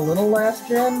do look a little last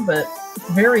gen, but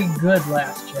very good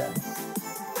last gen.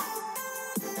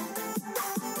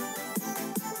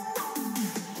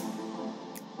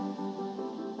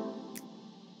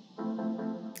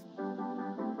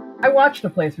 I watched a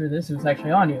playthrough of this. It was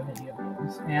actually on Yo Video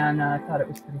Games, and I thought it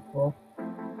was pretty cool.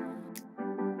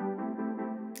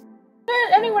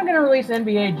 Anyone gonna release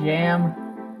NBA Jam?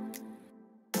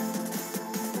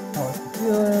 Oh,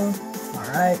 Kilo.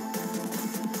 Alright.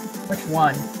 Which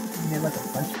one? You made like a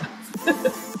bunch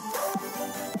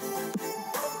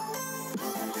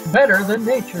of Better than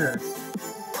nature.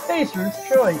 Spacer's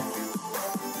choice.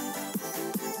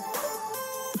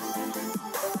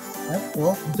 That's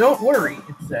cool. Don't worry,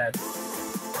 it said.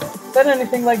 Said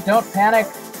anything like don't panic?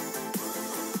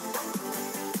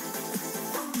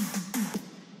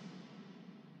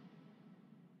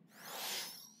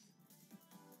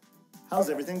 How's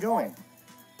everything going?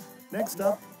 Next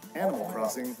up, Animal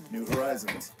Crossing New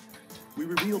Horizons. We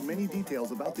revealed many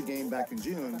details about the game back in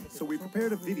June, so we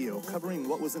prepared a video covering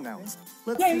what was announced.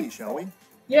 Let's Yay. see, shall we?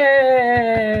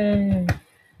 Yay!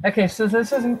 Okay, so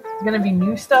this isn't gonna be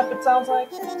new stuff, it sounds like?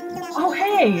 Oh,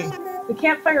 hey! The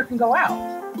campfire can go out.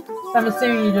 I'm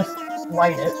assuming you just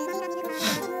light it.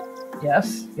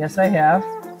 Yes, yes I have.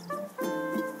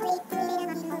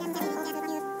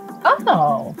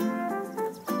 Oh!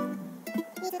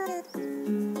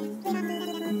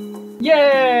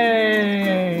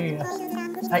 Yay!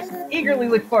 I eagerly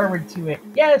look forward to it.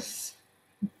 Yes!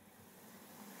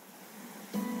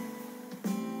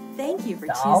 Thank you for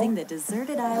Doll? choosing the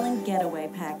Deserted Island Getaway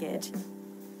Package.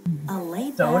 A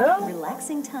laid-back, Dodo?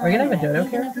 relaxing time Are we gonna have a in Dodo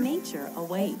haven of character? nature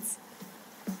awaits.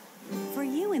 For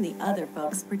you and the other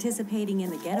folks participating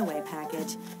in the Getaway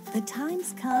Package, the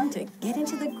time's come to get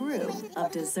into the groove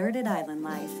of Deserted Island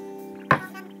life.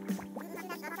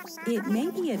 It may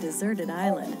be a deserted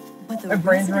island, but the My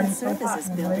brain's Resident running so hot, Services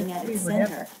I'm building ready at to its forget.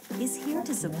 center is here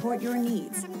to support your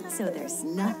needs, so there's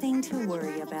nothing to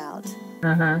worry about.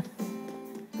 Uh-huh.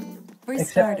 For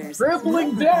Except starters, we'll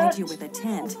crippling provide debt. you with a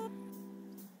tent.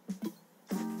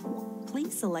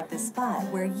 Please select the spot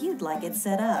where you'd like it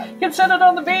set up. You can set it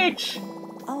on the beach.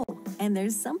 Oh, and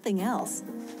there's something else.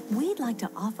 We'd like to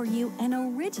offer you an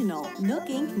original Nook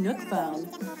Inc. Nook phone.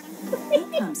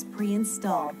 It comes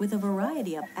pre-installed with a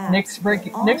variety of apps. Nick's for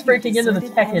breaking all your into the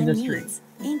deserted tech island industry. needs,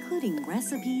 including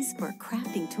recipes for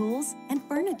crafting tools and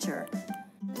furniture.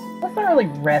 That's not really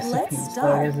recipes, Let's though,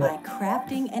 start is by it?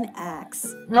 crafting an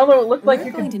axe. Although it looked like We're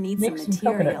you going could to need make some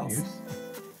some coconut materials.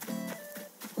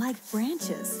 juice. Like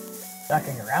branches.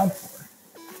 Stocking around for.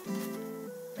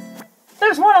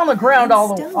 There's one on the ground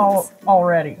And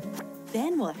already.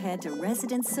 Then we'll head to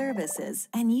Resident Services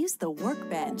and use the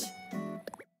workbench.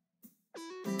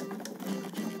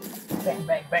 Bang,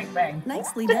 bang, bang, bang.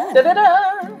 Nicely done.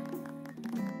 Da-da-da!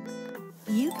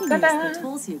 You can Ta-da! use the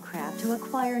tools you craft to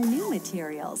acquire new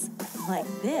materials, like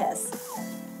this.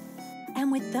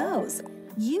 And with those,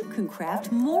 you can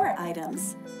craft more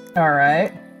items.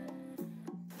 Alright.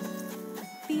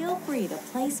 Feel free to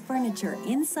place furniture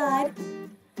inside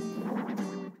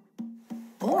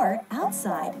or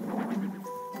outside.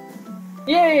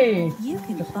 Yay! You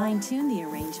can fine-tune the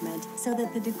arrangement so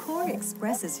that the decor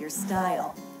expresses your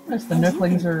style. Yes, the And you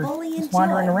Nooklings can are fully just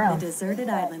wandering enjoy around. the deserted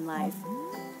island life.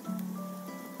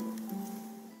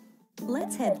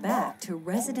 Let's head back to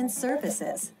Resident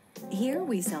Services. Here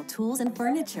we sell tools and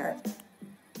furniture.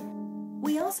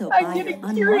 We also I'm buy getting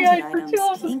unwanted teary-eyed for items,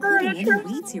 tools and including furniture.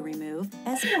 any weeds you remove,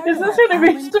 as part Is of this our what it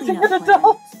means island to be cleanup an plan.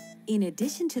 adult? In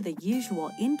addition to the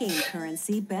usual in-game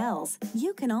currency, bells,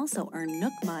 you can also earn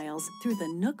Nook miles through the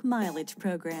Nook Mileage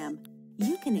program.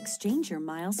 You can exchange your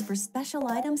miles for special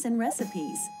items and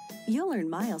recipes. You'll earn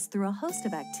miles through a host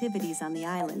of activities on the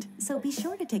island, so be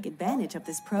sure to take advantage of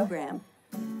this program.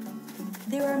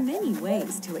 There are many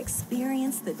ways to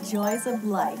experience the joys of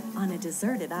life on a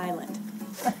deserted island.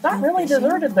 It's not really Fishing,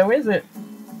 deserted, though, is it?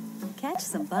 catch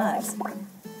some bugs,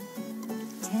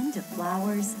 tend to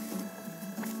flowers,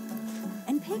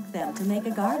 and pick them to make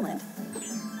a garland.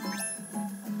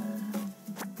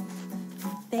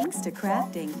 Thanks to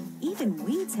crafting, even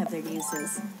weeds have their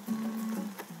uses.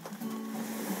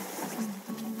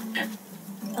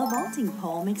 A vaulting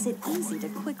pole makes it easy to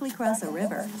quickly cross a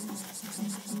river.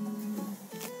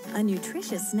 A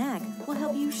nutritious snack will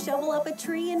help you shovel up a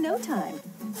tree in no time.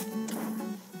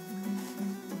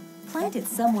 Plant it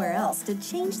somewhere else to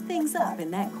change things up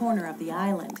in that corner of the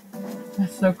island.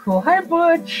 That's so cool. Hi,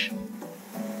 Butch!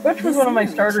 Butch was The one of my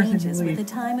scenery starters in changes with the League.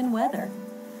 time and weather.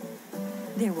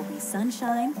 There will be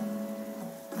sunshine,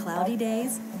 cloudy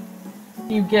days,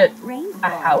 You get rainfall,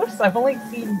 a house? I've only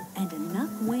seen... and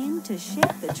enough wind to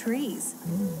shake the trees.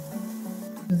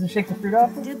 Does it shake the fruit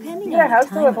off? Depending Yeah, on house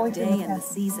the though, I've time only of seen day the and the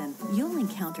house. season, you'll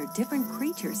encounter different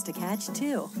creatures to catch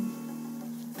too.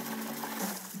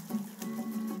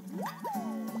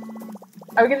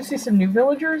 Are we going to see some new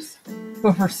villagers?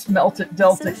 Over Smelted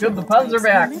Delta. Social Good, the puns are types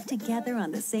back. who live together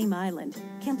on the same island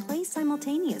can play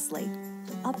simultaneously,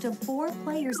 up to 4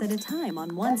 players at a time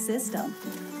on one system.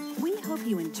 We hope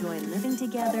you enjoy living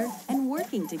together and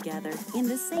working together in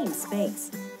the same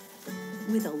space.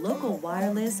 With a local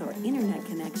wireless or internet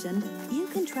connection, you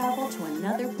can travel to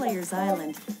another player's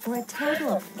island for a total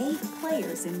of 8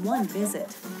 players in one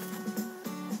visit.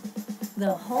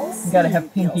 The whole You scene gotta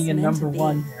have feels Pinky in meant to number be.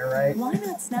 1 here, right? Why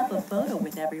not snap a photo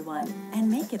with everyone and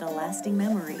make it a lasting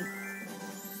memory?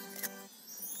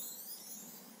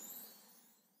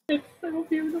 It's so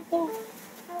beautiful.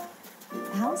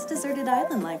 How's deserted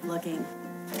island life looking?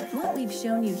 What we've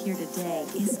shown you here today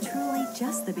is truly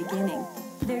just the beginning.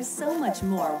 There's so much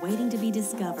more waiting to be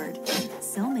discovered.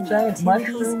 So many Giant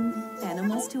activities, mushroom.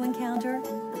 animals to encounter,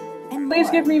 and Please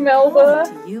more give me Melba.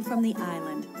 calling to you from the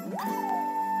island.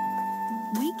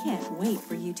 We can't wait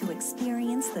for you to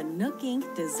experience the Nook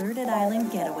Inc. Deserted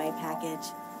Island Getaway Package.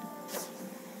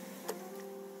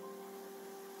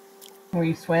 Will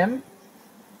you swim?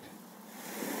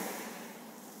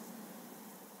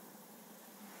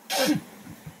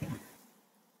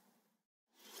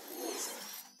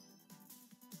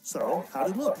 So,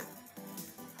 how'd it look?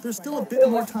 There's still a bit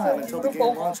more time until the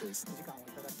game launches,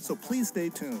 so please stay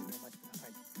tuned.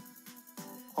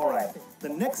 Alright, the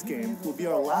next game will be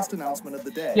our last announcement of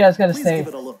the day. Yeah, I was gonna Please say. give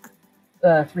it a look.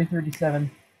 337.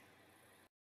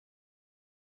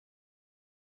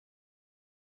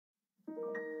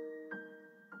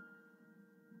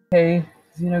 Okay,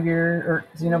 Xenogear, or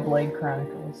Xenoblade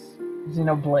Chronicles.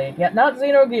 Xenoblade. Yeah, not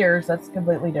Xenogears, that's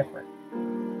completely different.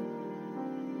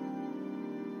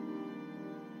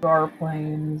 Star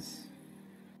planes.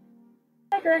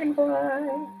 Hi, Dragonfly.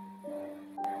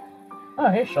 Oh,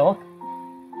 hey, Shulk.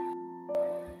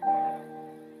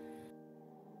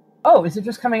 Oh, is it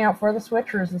just coming out for the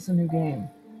Switch, or is this a new game?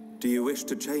 Do you wish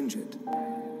to change it?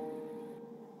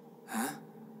 Huh?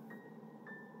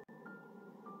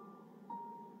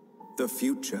 The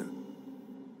future.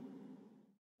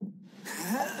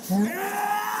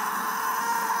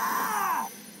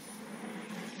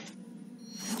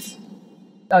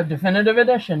 Oh, definitive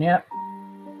edition, yep.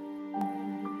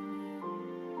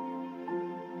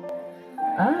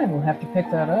 I will have to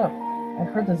pick that up.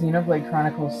 I've heard the Xenoblade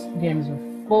Chronicles games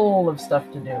are full of stuff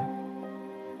to do.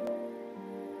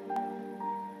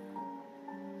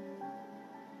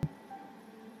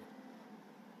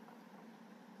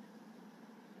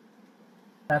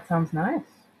 That sounds nice.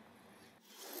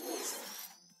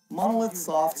 Monolith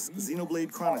Soft's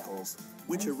Xenoblade Chronicles,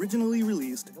 which originally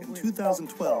released in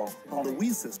 2012 on the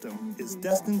Wii system, is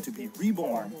destined to be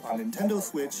reborn on Nintendo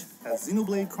Switch as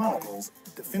Xenoblade Chronicles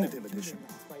Definitive Edition.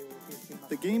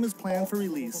 The game is planned for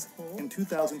release in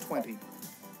 2020.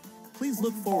 Please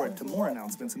look forward to more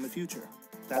announcements in the future.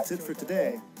 That's it for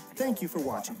today. Thank you for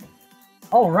watching.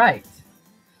 All right.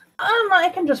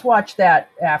 I can just watch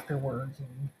that afterwards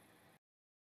and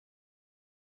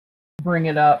bring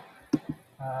it up.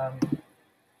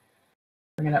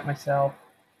 Bring it up myself.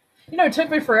 You know, it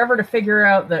took me forever to figure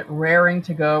out that raring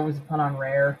to go was a pun on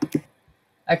rare.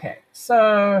 Okay,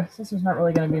 so since there's not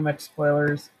really going to be much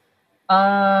spoilers.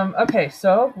 Okay,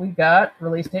 so we got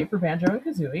release date for Banjo and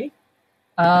Kazooie.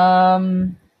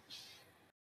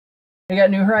 We got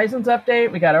New Horizons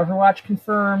update. We got Overwatch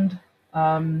confirmed.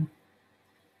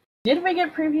 Did we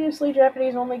get previously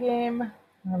Japanese only game?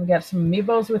 We got some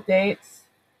amiibos with dates.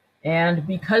 And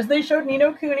because they showed Ni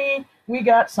no Kuni, we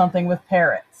got something with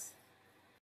parrots.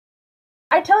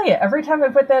 I tell you, every time I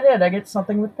put that in, I get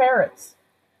something with parrots.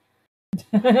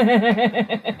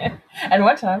 And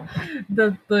one time,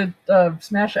 the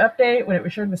Smash update, when it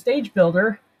was showing the stage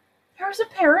builder, there was a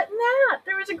parrot in that.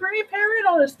 There was a gray parrot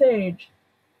on a stage.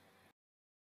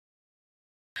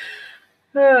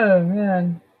 Oh,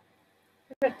 man.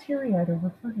 I got teary-eyed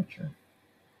over furniture.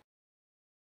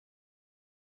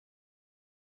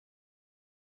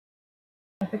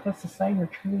 I think that's the sign you're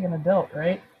truly an adult,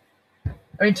 right? I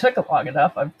mean, it took long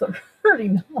enough. I'm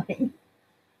 39.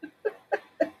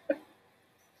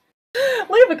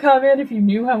 Leave a comment if you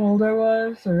knew how old I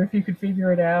was, or if you could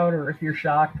figure it out, or if you're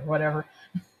shocked, or whatever.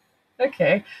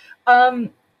 Okay. I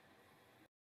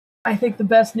think the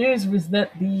best news was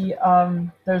that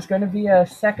there's going to be a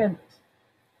second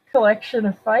collection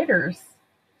of fighters,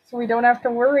 so we don't have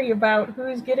to worry about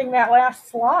who's getting that last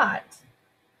slot.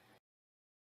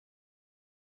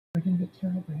 We're going to get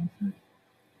Carol Branford.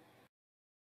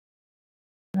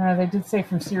 They did say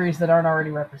from series that aren't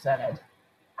already represented.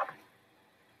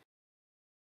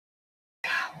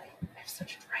 Golly, I have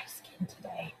such dry skin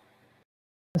today.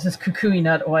 This is kukui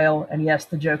nut oil, and yes,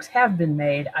 the jokes have been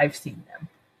made. I've seen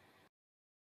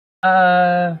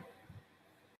them.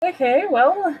 Okay,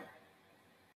 well,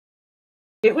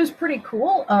 it was pretty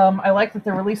cool. I like that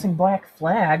they're releasing Black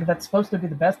Flag. That's supposed to be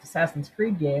the best Assassin's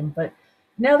Creed game, but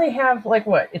now they have, like,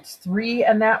 what? It's 3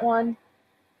 and that one?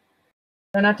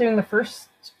 They're not doing the first...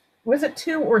 Was it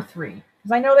 2 or 3?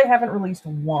 Because I know they haven't released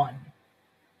 1.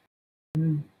 I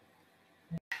don't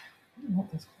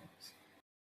want this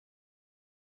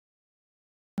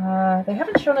close. They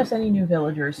haven't shown us any new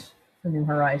villagers for New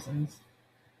Horizons.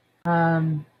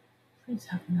 Please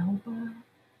have Melba.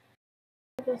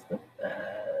 That is the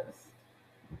best.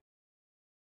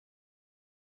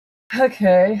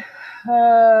 Okay.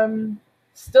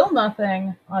 Still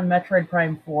nothing on Metroid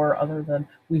Prime 4 other than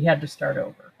we had to start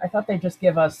over. I thought they'd just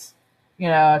give us, you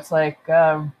know, it's like,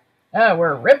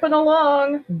 we're ripping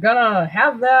along. We're gonna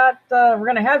have that. We're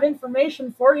gonna have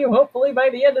information for you, hopefully, by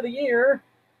the end of the year.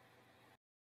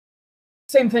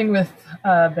 Same thing with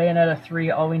Bayonetta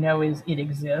 3. All we know is it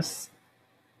exists.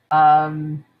 I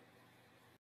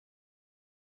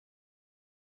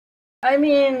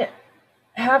mean,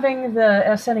 having the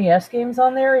SNES games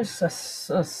on there is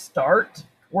a start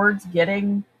towards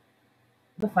getting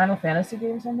the Final Fantasy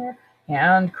games on there.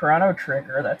 And Chrono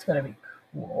Trigger, that's going to be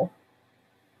cool.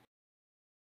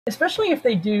 Especially if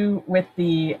they do with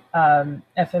the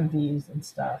FMVs and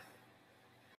stuff.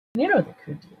 You know what they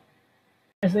could do?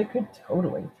 Is they could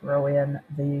totally throw in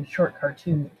the short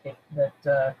cartoon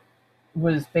that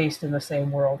was based in the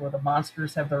same world where the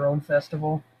monsters have their own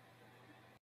festival.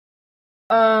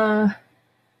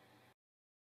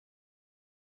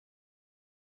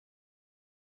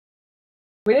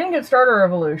 We didn't get starter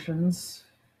evolutions,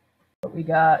 but we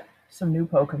got some new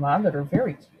Pokemon that are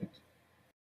very cute.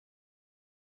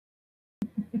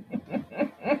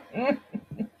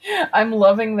 I'm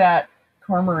loving that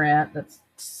cormorant. That's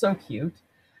so cute.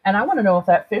 And I want to know if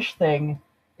that fish thing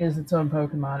is its own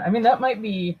Pokemon. I mean, that might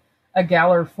be a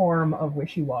Galar form of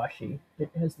Wishy-Washy. It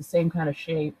has the same kind of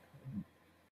shape.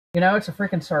 You know, it's a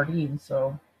freaking sardine,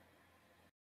 so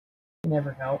you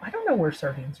never know. I don't know where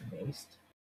sardines are based.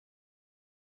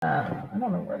 I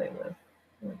don't know where they live.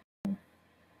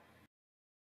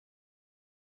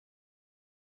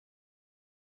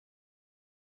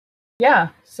 Yeah,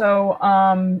 so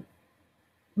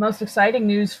most exciting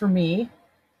news for me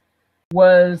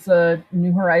was a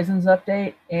New Horizons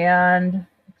update and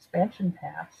expansion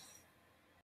pass.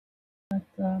 But,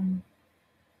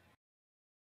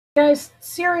 guys,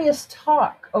 serious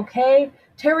talk, okay?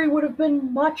 Terry would have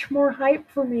been much more hyped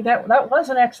for me. That was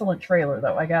an excellent trailer,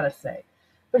 though, I gotta say.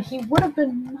 But he would have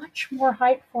been much more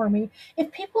hyped for me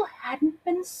if people hadn't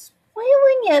been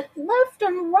spoiling it left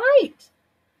and right.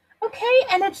 Okay,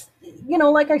 and it's, you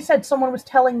know, like I said, someone was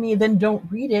telling me, then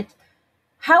don't read it.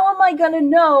 How am I going to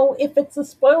know if it's a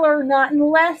spoiler or not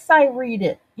unless I read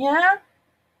it? Yeah?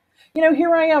 You know,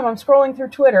 here I am, I'm scrolling through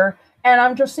Twitter, and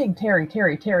I'm just seeing Terry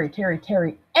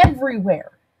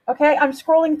everywhere. Okay, I'm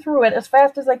scrolling through it as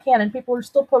fast as I can, and people are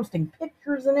still posting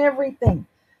pictures and everything.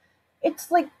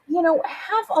 It's like, you know,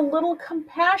 have a little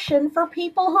compassion for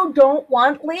people who don't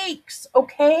want leaks,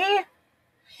 okay?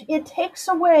 It takes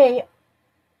away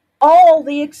all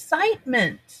the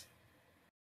excitement.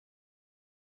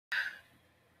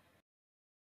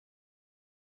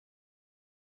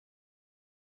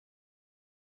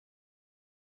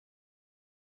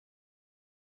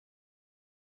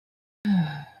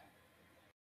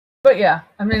 But yeah,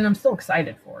 I mean, I'm still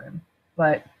excited for him.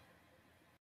 But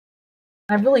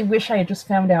I really wish I had just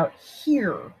found out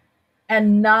here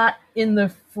and not in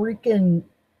the freaking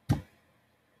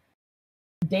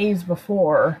days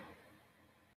before.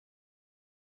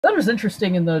 That was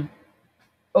interesting in the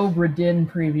Obra Dinn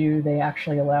preview, they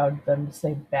actually allowed them to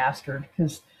say bastard,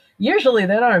 because usually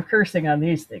they don't have cursing on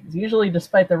these things. Usually,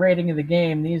 despite the rating of the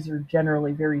game, these are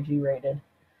generally very G-rated.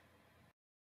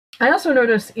 I also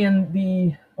noticed in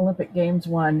the Olympic Games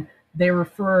one, they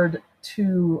referred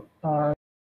to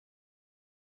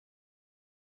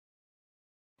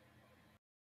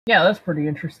yeah, that's pretty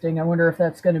interesting. I wonder if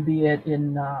that's going to be it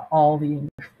in all the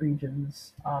English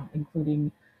regions,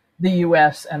 including the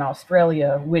US and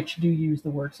Australia, which do use the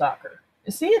word soccer.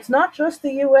 See, it's not just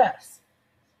the US.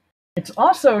 It's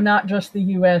also not just the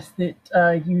US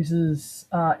that uses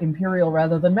imperial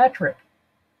rather than metric.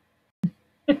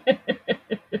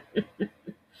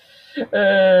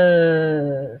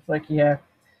 It's like, yeah,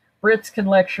 Brits can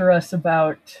lecture us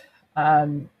about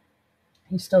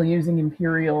he's still using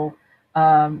imperial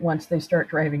once they start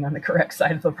driving on the correct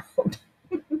side of the road.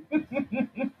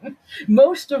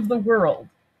 Most of the world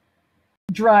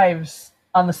drives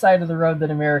on the side of the road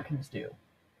that Americans do.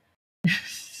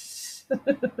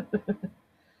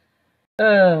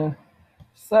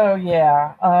 So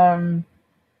yeah.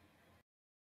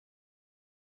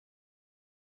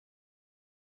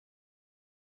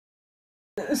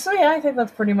 So yeah, I think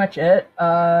that's pretty much it.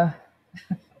 More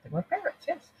favorites,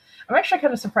 yes. I'm actually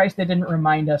kind of surprised they didn't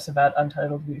remind us about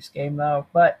Untitled Goose Game, though.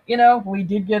 But, you know, we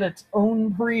did get its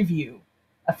own preview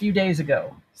a few days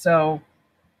ago. So,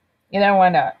 you know, why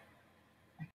not?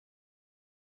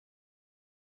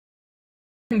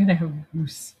 I'm going to have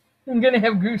Goose. I'm going to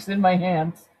have Goose in my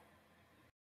hands.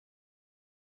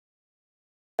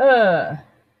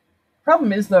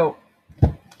 Problem is, though,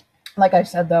 like I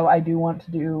said, though, I do want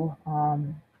to do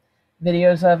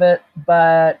videos of it,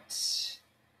 but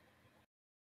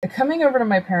coming over to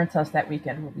my parents' house that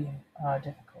weekend will be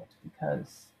difficult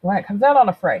because when it comes out on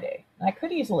a Friday, I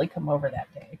could easily come over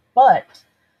that day. But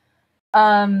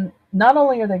not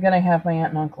only are they going to have my aunt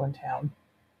and uncle in town,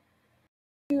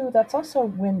 that's also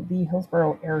when the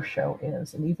Hillsborough Air Show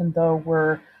is. And even though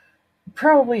we're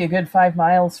probably a good 5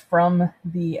 miles from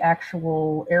the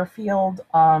actual airfield,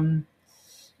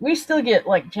 we still get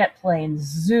like jet planes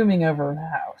zooming over the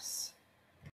house.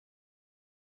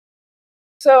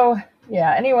 So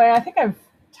yeah, anyway, I think I've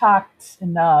talked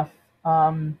enough.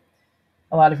 A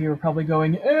lot of you are probably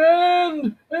going,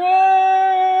 and,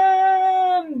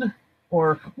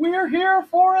 or we're here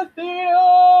for a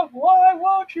Thea, why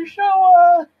won't you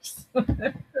show us?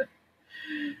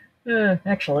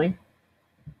 Actually,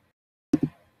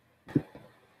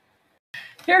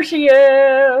 here she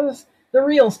is, the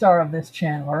real star of this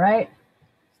channel, all right?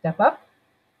 Step up.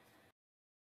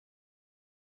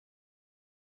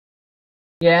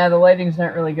 Yeah, the lighting's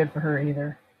not really good for her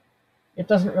either. It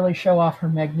doesn't really show off her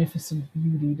magnificent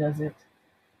beauty, does it?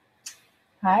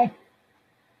 Hi.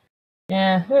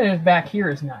 Yeah, back here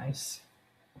is nice.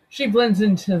 she blends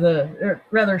into the, or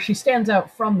rather, she stands out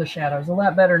from the shadows a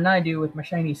lot better than I do with my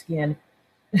shiny skin.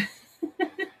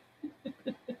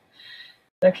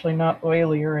 Actually not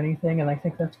oily or anything, and I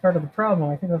think that's part of the problem.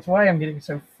 I think that's why I'm getting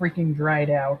so freaking dried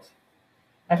out.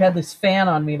 I've had this fan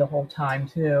on me the whole time,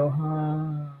 too.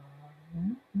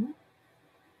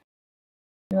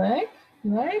 You like?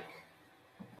 You like?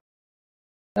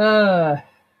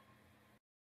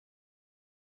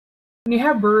 When you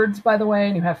have birds, by the way,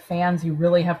 and you have fans, you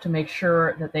really have to make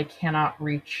sure that they cannot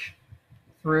reach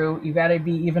through. You gotta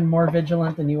be even more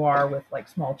vigilant than you are with, like,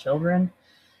 small children.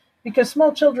 Because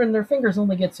small children, their fingers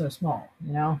only get so small,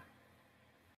 you know?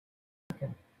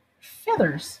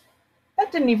 Feathers.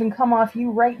 That didn't even come off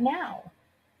you right now.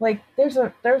 Like, there's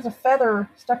a feather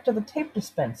stuck to the tape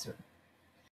dispenser.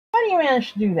 How do you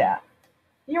manage to do that?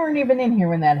 You weren't even in here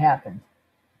when that happened.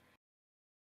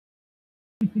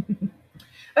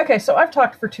 Okay, so I've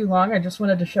talked for too long. I just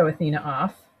wanted to show Athena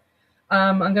off.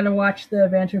 I'm going to watch the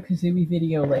Banjo-Kazooie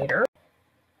video later.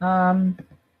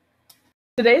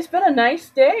 Today's been a nice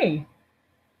day,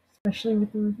 especially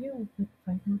with the review of the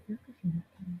 5 more characters.